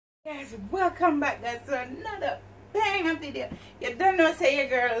Guys, welcome back guys to another bang video. You don't know say your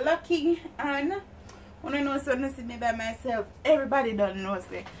girl Lucky and when I know so I see me by myself. Everybody don't know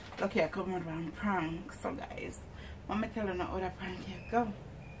say Lucky I come out from prank. So guys, I'm telling you other prank here go.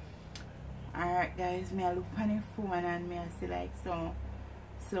 Alright guys, me I look on the phone and me I see like so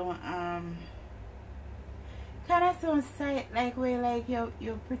kinda so sight like where like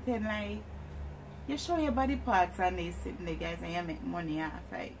you pretend like you show your body parts and they sitting there guys and you make money off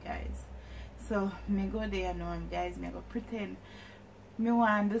it guys. So me go there and guys me go pretend me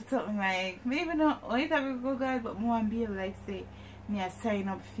want to do something like maybe not only time we go guys but more and be like say me I sign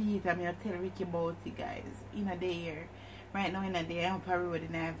up feet and me I tell Ricky about it guys in a day right now in a day I'm up a road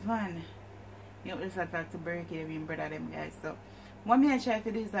in a van. You know just I talk to Berkey them brother them guys. So what me I try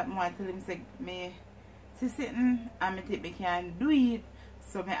to do is that more tell him say me to sitting and me think me can do it.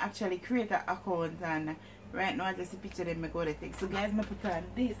 So I actually create an account and right now I just picture them I go to take. So guys I put on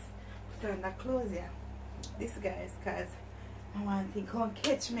this, put on the clothes here. This guys cause I want to go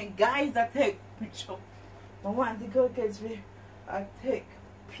catch me guys I take picture. I want to go catch me I take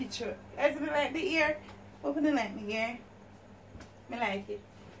picture. Guys me like the ear? Open the light me ear. Me like it.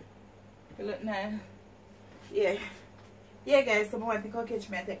 You look now. Yeah. Yeah guys, so I want to go catch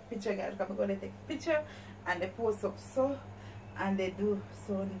me I take picture guys. I'm going to take picture and they post up so and they do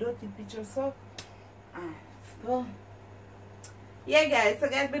so dirty picture so and so yeah guys. So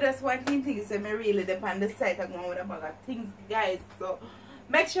guys, but just one thing so me really depend on the site I'm going with a bag of things guys. So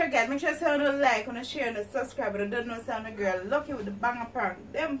make sure guys, make sure you don't like, you share and subscribe, and don't know sound a girl Lucky with the banger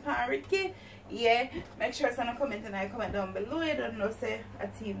prank them parity. Yeah, make sure you comment and I comment down below. You don't know say a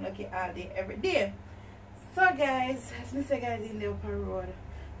team Lucky all day every day. So guys, as me say guys in the upper road,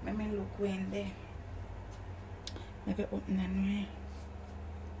 let me look when there. Maybe open anyway.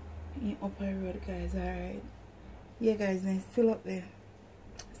 In upper road guys, alright. Yeah guys, then still up there.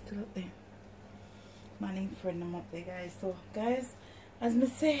 Still up there. My link friend I'm up there guys. So guys, as me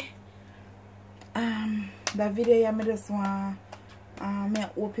say, that video I just want me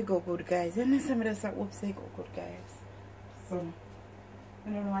hope it go good guys. And I just hope say go good guys. So I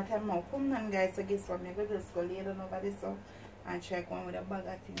don't know what time I'll come on guys, so guess what, I'm just go lay down over this so and try going with a bag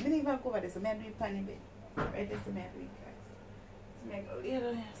of things. I didn't even cover this, so I do it pan in bed. Right, this is my week guys. So I go lay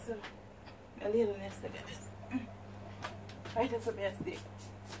down here, so I lay down here so guys. Right, that's what I stay.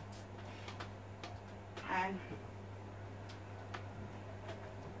 And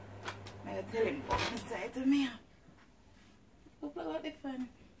I tell him go inside to me. Look at the fun.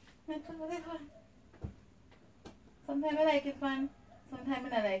 Look at the fun. Sometimes I like it fun. Sometimes I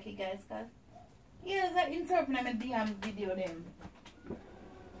don't like it guys, cause yeah, there's an interrupt in my DM video them.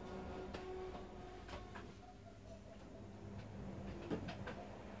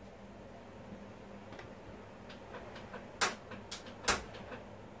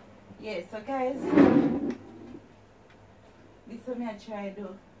 Yeah, so guys, this is what I try to do.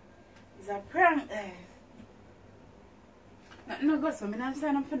 It's a prank guys. Nothing no good, so I don't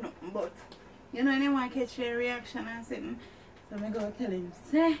sign up for nothing, but you know anyone catch your reaction and something. So I go tell him,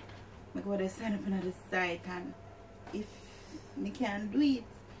 say, I go to sign up on the site and if I can do it,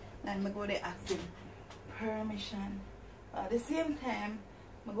 then I go to ask him permission. At the same time,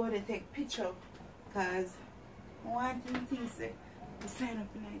 I go to take picture because I want him to think say, I sign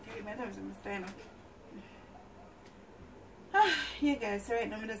up and I tell him I don't sign up. Yeah guys, so right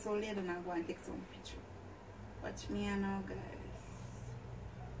now I'm just all later and I'm going to take some picture. Watch me now guys.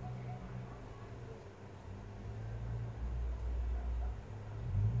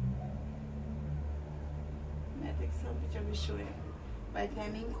 I take some picture to show you. By the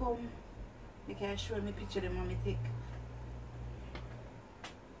time he come, they can show me picture them when I take.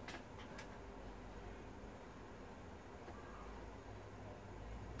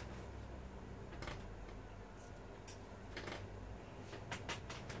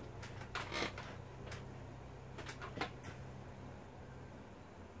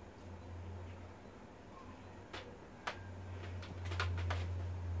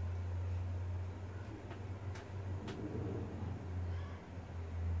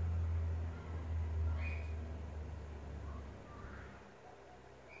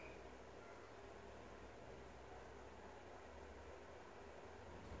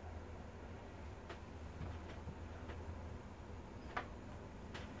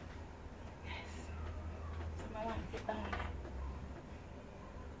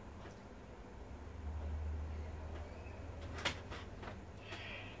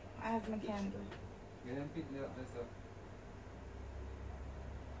 I have my candle. You didn't pick me up myself.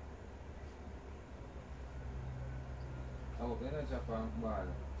 I hope you're not Japan ball.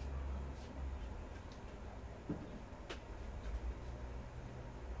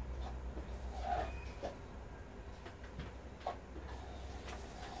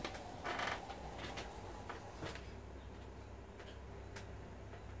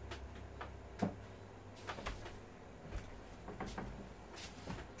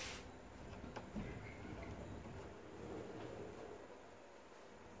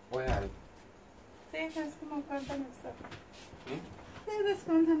 just come up and turn up stuff. Hmm? Yeah, just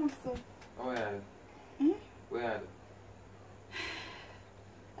come and turn up stuff. Oh, where are Hmm? you? Where are you?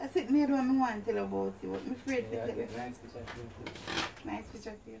 I said me don't want to tell about you, but I'm afraid to Yeah, I tell you. get nice picture of you. Nice picture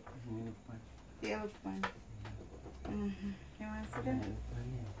of you. You look fine. You look fine. Mm-hmm. You want to see Yeah, them?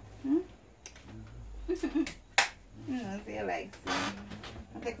 you look fine, Hmm? No, so you like some.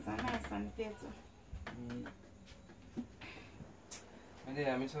 I'll take some nice on the too. yeah. And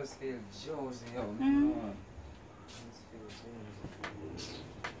then I just feel Josie, yo. Mm. Just feel Josie.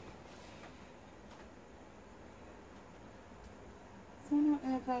 So not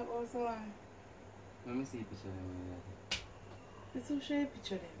going to talk about so long. Let me see a picture of you. Let's show you a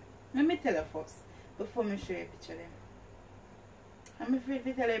picture of them. Let me tell you first, before I show you a picture of them. I'm afraid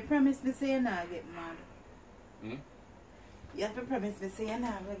to tell you, promise me say you're not get mad. Hmm? You have to promise me say you're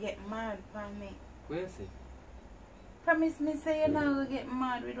not going to get mad for me. Where is it? Promise me say you're not going to get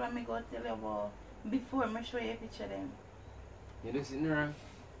mad with what I go tell you about before I show you a picture of them. You do sitting around?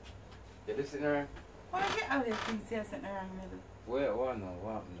 You do sitting around? Why do you get all these things you're sitting around me do? Where? What no?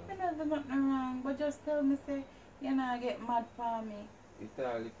 What I no? know there's nothing wrong, but just tell me say you're not going to get mad for me. It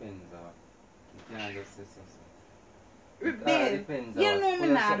all depends on. You can't just say so. It all Babe, depends you on. know me Full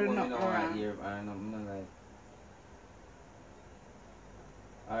of not do something nothing me don't want wrong. hear, I know, me not like.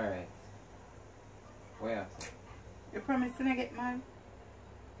 Alright. Where? You promise to not get mad?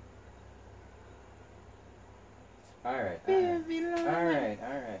 Alright. Baby, love me. Alright.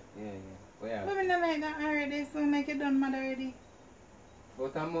 Yeah. Where? But I don't like that already, so make you done mad already.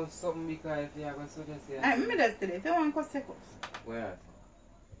 But I must something because if you are going to suggest it. Alright, me just tell you, if you want to cuss, you cuss. Where?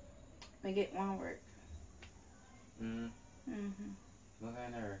 I get one work. Mm-hmm. Mm-hmm. What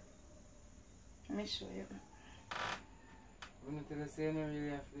kind of work? Let me show you. When you tell us you don't really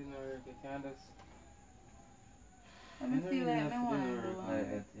have to do no work, you can't just... Let me feel like I want to do like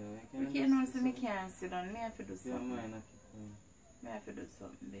one. that, yeah. You can't know, so me can't sit down. Me have to do Your something. mind not keep going. Me have to do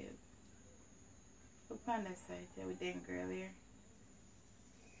something, babe. Look on that side here with them girl here.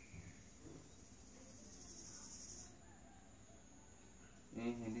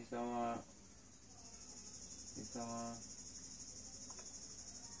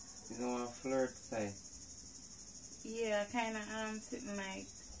 This one flirt side. Yeah, kind of sitting like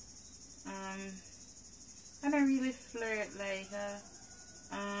I don't really flirt like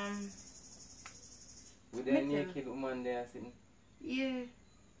With that naked woman there sitting. yeah.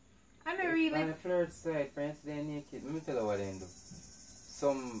 I don't really On the flirt side, friends, they're naked. Let me tell you what they do.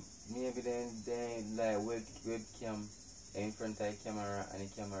 Some maybe they like webcam in front of the camera and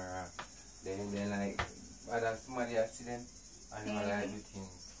the camera. Then they like other somebody else see them and they like do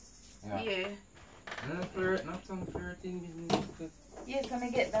things. yeah. No flirt, not some flirting business. Yes, when I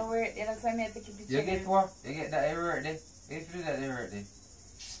get the word, that's why I have to keep it. You get what? You get that error there? If you do that error there.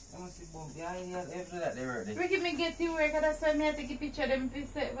 I must see boom. Yeah, if you do that error there. Ricky, me get the work, and that's why I have to keep picture them,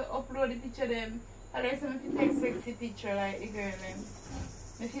 if you upload the picture them. And then some if you take sexy picture like the girl them.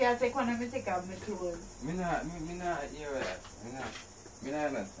 If you take one of me take off my clothes. Me not hear that. Me not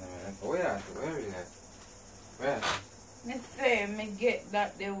understand. Where is that? Where? Me say, me get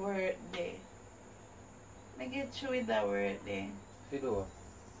that the word there. Me get through with that word there. Fido.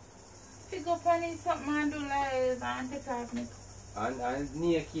 Pick up on it, something and do live and take off me. And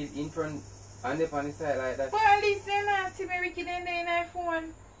naked in front and up on the side like that. But at least you not see me Ricky then in my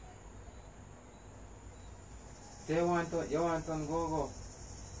phone. So you want on go.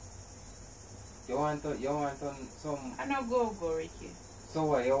 You want on some. I no go Ricky. So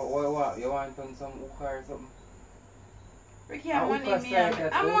what? You want on some hookah or something? Ricky, I'm money hookah me. side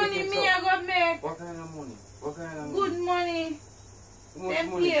that I'm you money take me. I got make. What kind of money? Good money. How much Them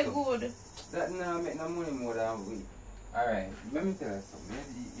money, pay so? good. That nah make no money more than we. Alright, let me tell you something.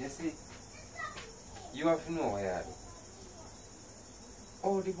 You see, you have to know what you do.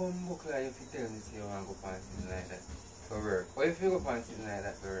 Oh, the bum book like if you tell me say you want to go on something like that for work. Or if you go on something like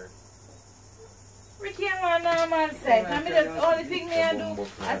that for work. Ricky, I'm on normal side. I mean, that's the only thing me I do.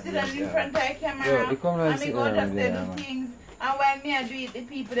 I sit down in front of the camera. Yo, they come and and me sit go down just there, do man. things. And while me I do it, the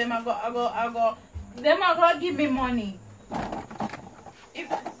people, them I go. Them I go give me money. If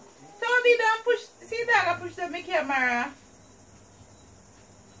Toby don't push, see that I push up my camera.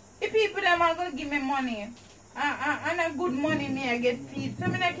 The people them are gonna give me money. And a good money me I get feed. So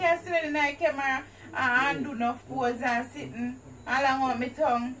I can't sit in the camera and do enough pose and sitting along on my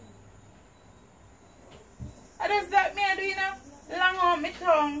tongue. And that's that me I do, you know, long on my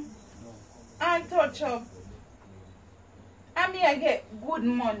tongue and touch up. And me I get good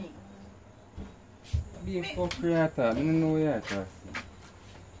money. Be a fuck creator, I don't know what you're talking.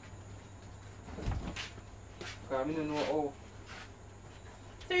 Because I don't know how.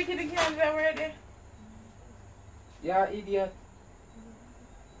 So you can have that word there? Yeah, idiot.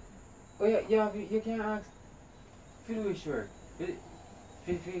 Oh, you can ask for do sure.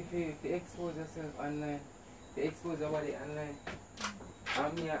 To expose yourself online. To expose your body online.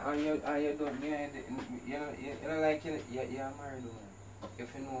 And you don't, you know like you're a married woman. If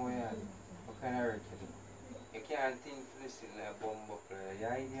you know where you are, what kind of work you do? You can't think for this in like a bomb buckler. You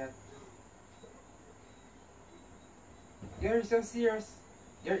idiot. You're so serious.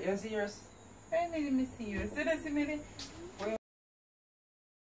 You're serious. I mean, me serious. So that's me.